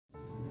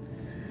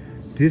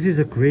this is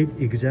a great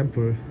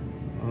example.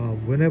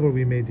 Whenever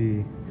we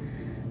made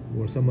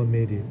or someone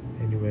made it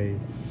anyway,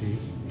 the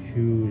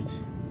huge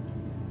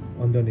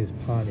underneath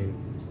Pontic.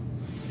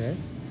 Okay,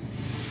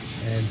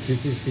 and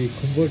this is the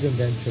conversion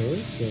denture.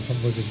 So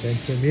conversion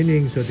denture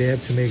meaning so they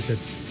have to make it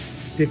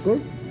thicker,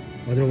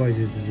 otherwise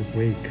it will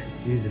break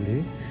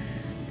easily.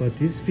 But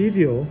this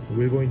video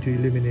we're going to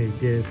eliminate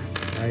this.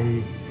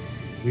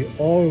 We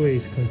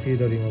always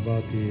considering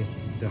about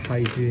the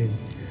hygiene.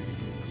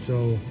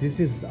 So this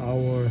is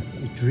our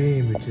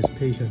dream, which is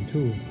patient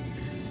too,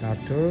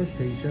 doctor,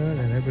 patient,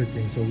 and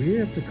everything. So we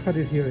have to cut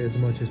it here as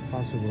much as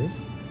possible.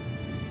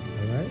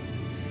 All right,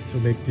 so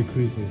make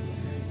decreases.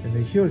 And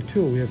then here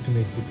too, we have to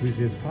make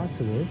decreases as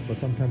possible. But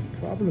sometimes the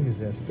problem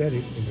is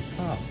aesthetic in the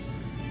top,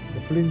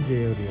 the fringe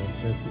area.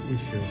 That's the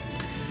issue.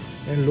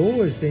 And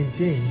lower, same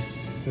thing.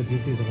 So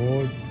this is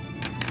all,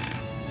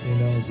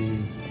 the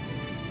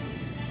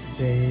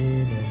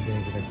stain and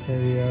there's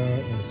bacteria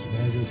and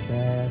smells is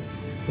bad.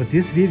 But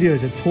this video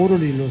is a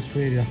totally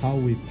illustrated how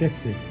we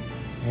fix it,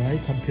 all right,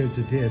 compared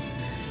to this.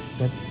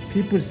 But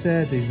people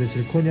said the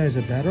zirconia is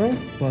better,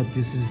 but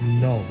this is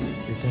no,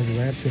 because we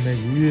have to make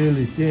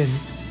really thin.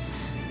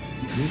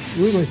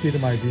 We're going to see it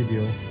in my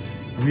video,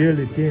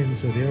 really thin,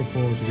 so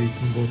therefore so we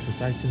can go to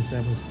Syton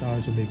 7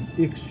 stars to make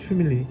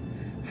extremely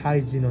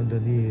hygiene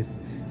underneath,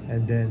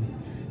 and then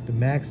the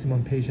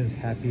maximum patient's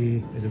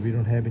happy is that we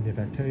don't have any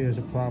bacteria as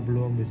a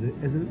problem, is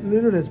as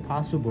little as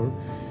possible.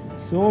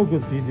 So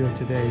good video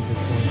today is just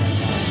going on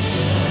now.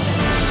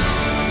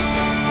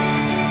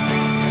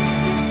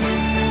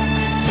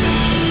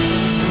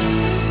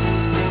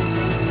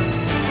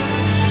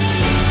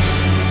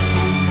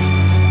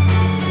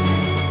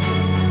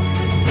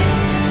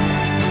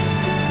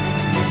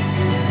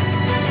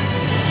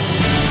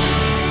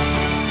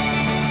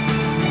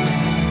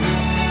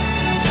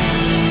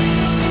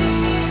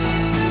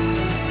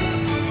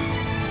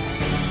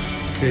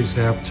 Okay,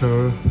 so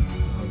after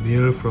a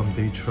meal from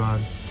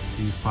Datron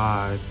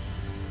D5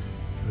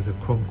 with a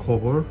chrome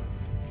cover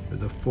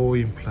with a 4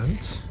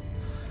 implants,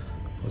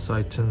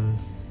 Syton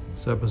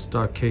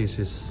 7-star case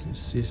is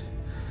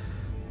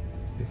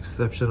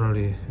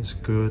exceptionally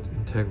good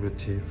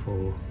integrity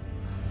for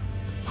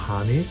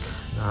Pontic.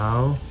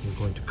 Now we're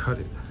going to cut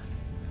it.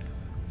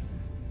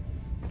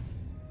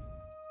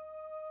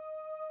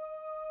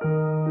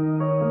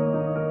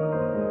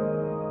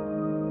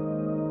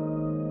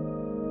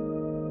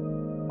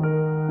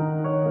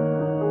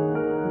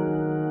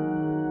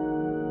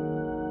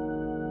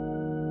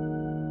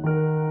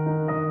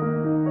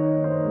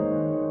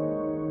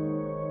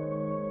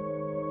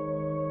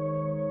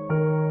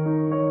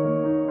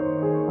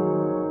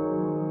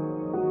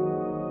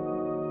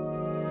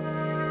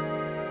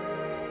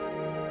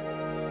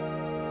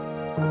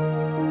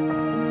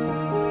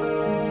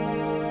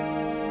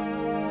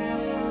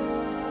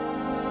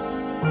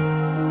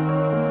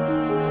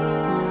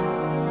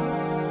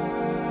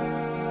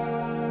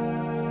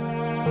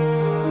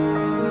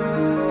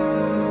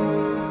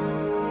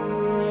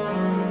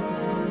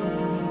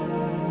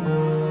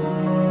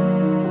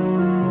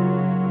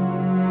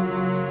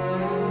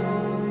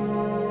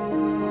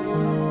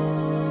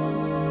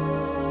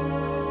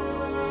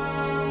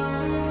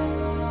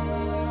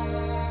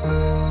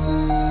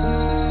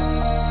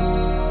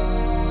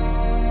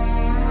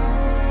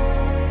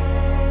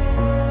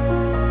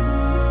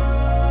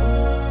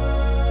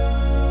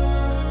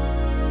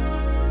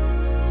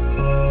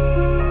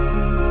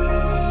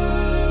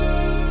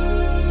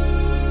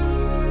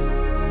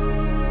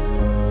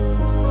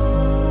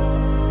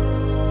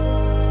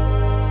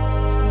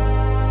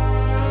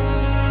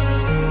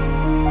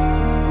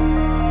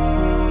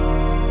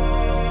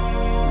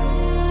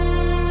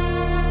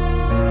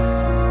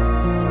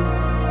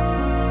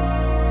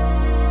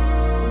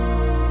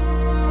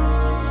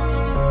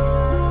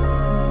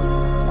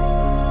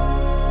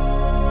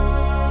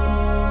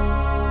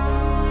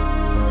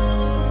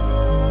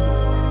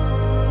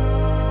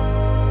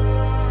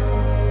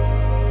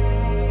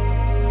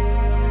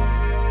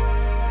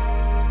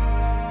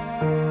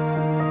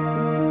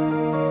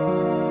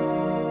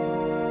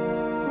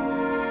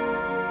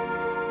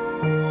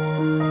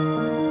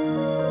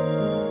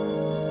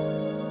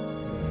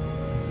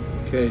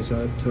 Okay, so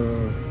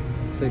after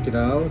take it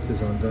out,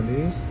 this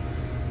underneath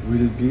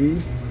will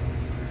be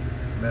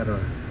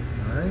metal,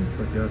 right?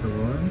 But the other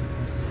one,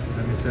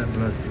 let me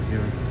sandblast it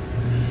here.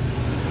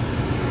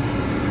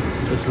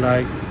 Just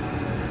like,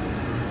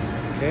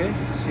 okay,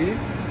 see?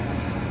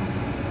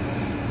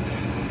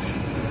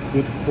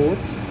 Good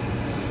coat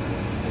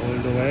all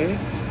the way.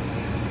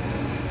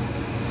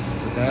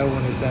 So that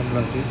one is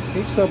sandblasted. It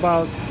takes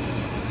about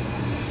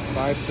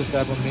 5 to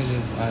 7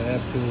 minutes. I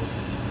have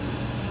to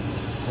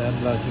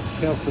sandblast it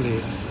carefully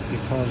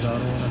because I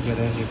don't want to get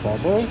any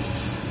bubble.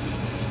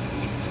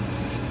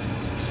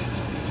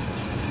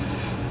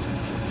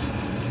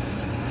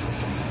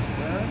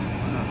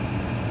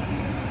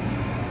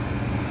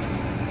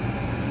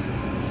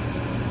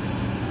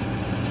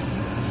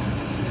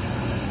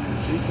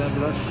 See,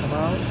 sandblast come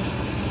out.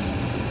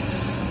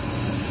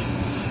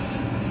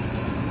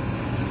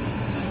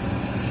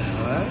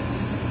 Alright.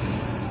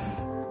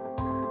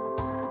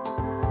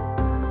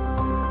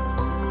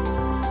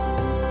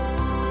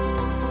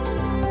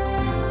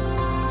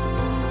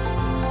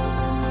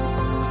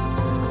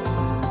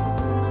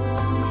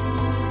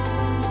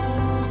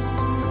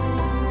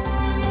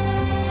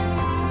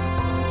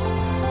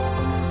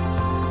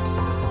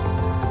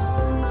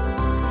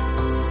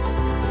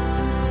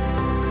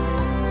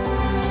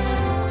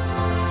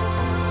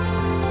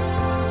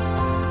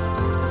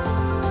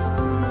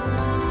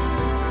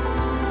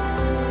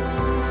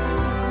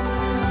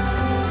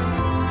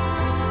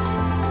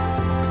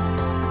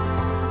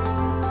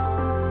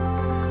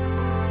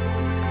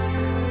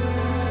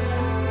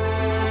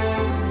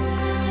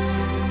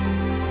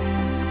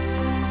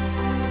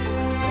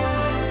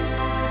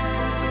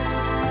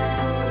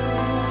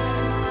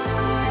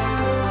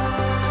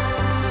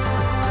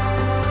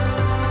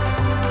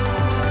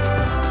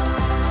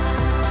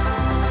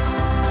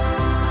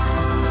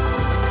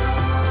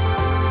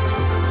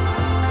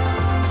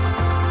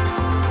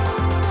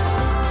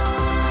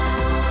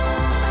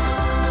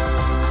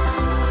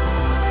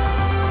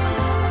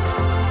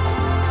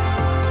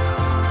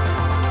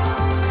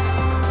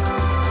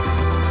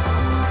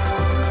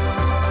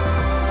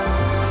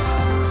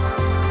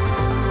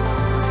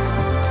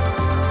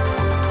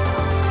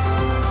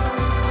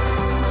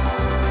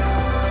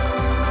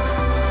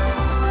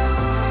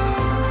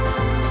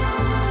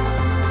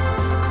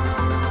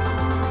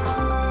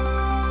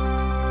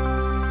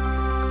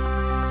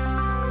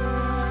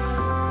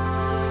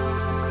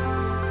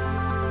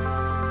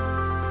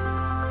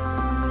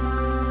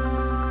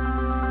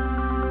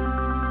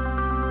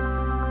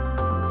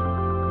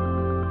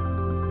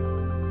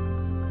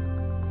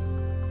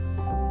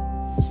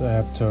 So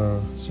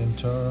after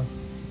center,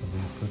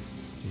 we put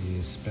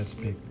the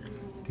specific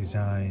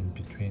design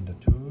between the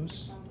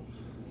tools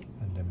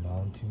and then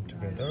mounting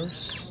together.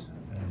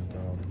 And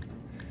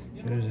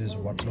here is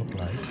what look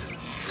like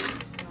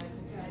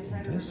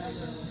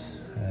this.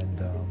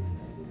 And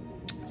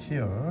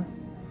here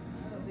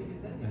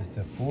is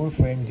the full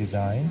frame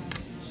design,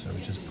 so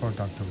which is per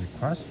doctor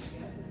request.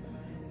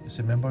 You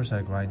see members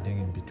are grinding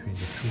in between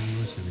the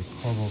tools, so we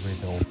cover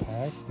with the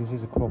opaque. This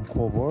is a chrome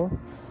cover.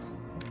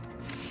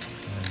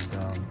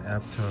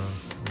 After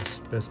the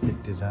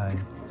specific design,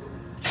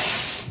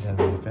 then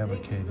we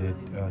fabricated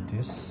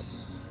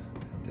this,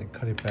 and then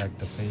cut it back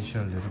the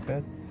fascia a little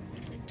bit.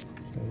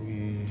 So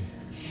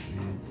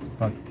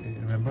but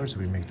remember, so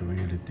we make it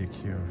really thick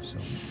here, so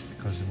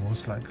because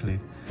most likely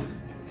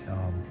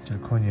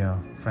zirconia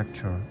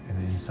fracture in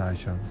the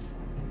incision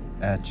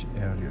edge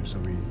area, so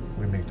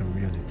we make them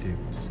really thick.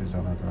 This is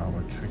another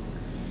our trick.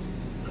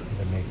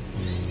 We make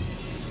the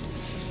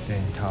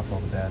stain top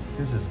of that.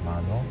 This is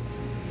manual.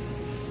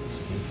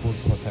 Full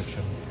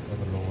protection for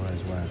the lower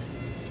as well.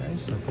 Okay,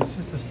 so this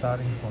is the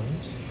starting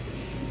point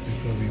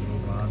before we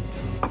move on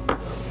to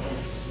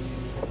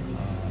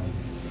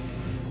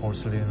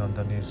porcelain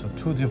underneath. So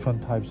two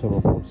different types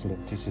of porcelain.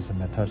 This is a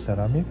metal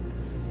ceramic.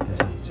 This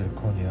is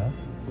zirconia.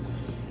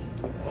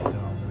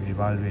 We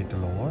evaluate the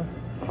lower.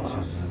 This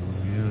is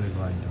really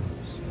grinder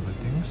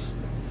everything.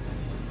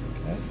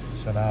 Okay,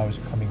 so now it's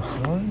coming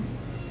soon.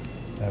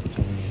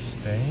 After we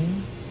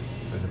stain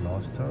with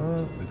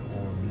luster with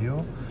all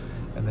meal.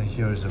 And then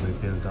here is a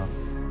rebuild up.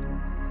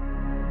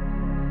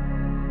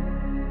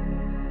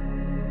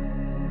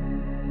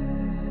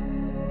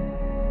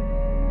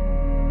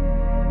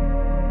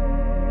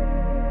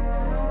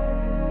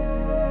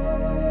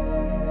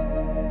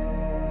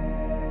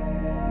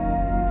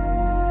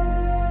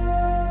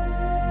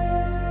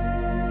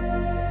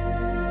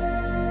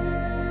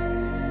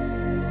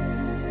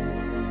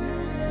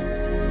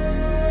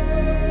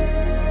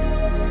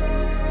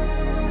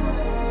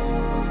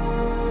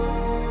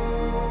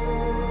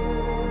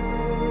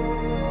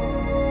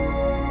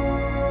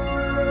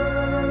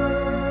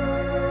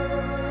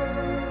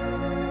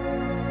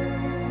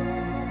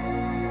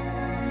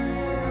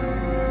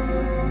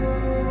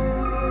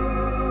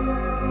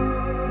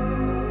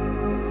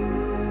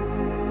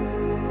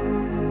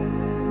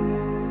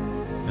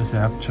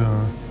 After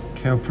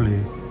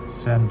carefully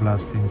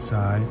sandblast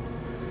inside,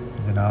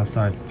 and then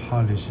outside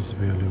polishes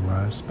really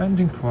well,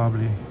 spending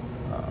probably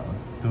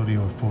 30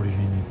 or 40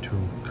 minutes to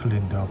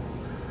clean up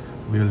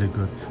really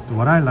good.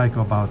 What I like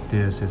about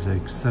this is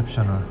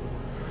exceptional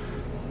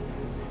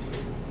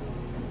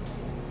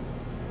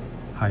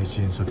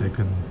hygiene, so they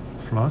can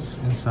floss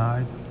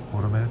inside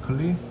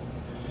automatically.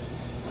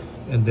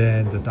 And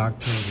then the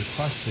doctor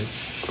requested,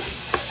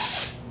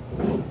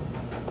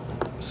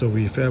 so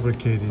we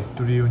fabricated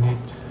 3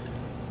 units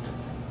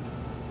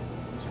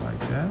like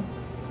that,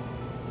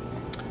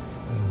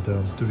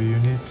 and 3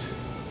 units,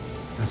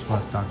 that's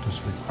what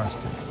doctors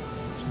requested.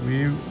 So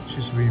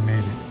we made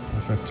it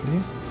perfectly.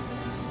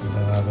 And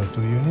another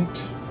 3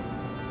 units,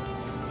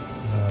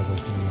 another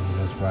 3 units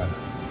as well.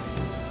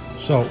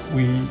 So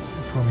we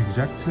from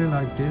exactly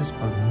like this,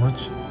 but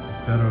much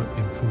better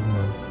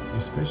improvement,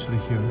 especially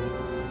here.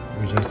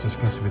 We just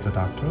discussed with the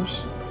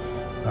doctors.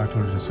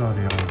 Doctors saw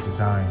their own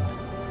design,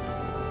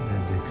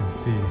 then they can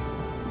see,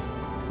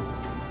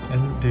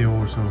 and they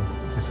also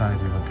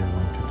decided what they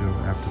want to do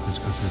after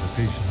discussing with the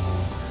patient or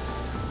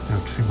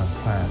their treatment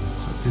plan.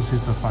 So this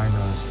is the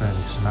final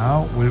aesthetics.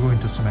 Now we're going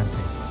to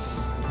cementing.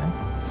 Okay.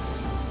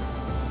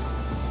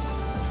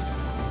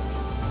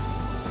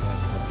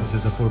 And this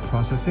is a full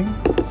processing.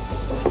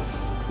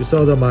 You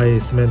saw my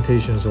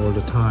cementations all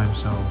the time,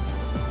 so I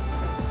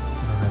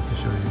don't have to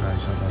show you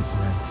guys how I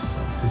cement. So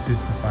this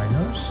is the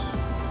finals.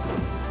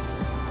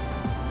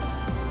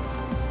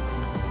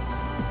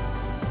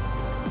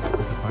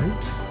 The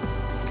white.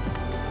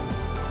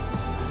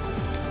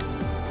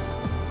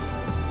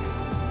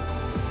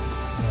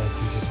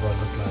 What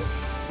look like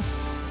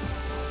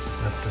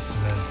after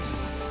cement.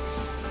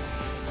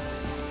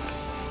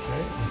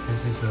 Okay, and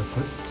this is a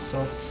good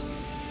soft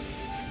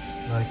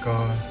like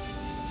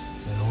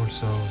and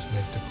also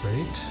make the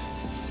grate.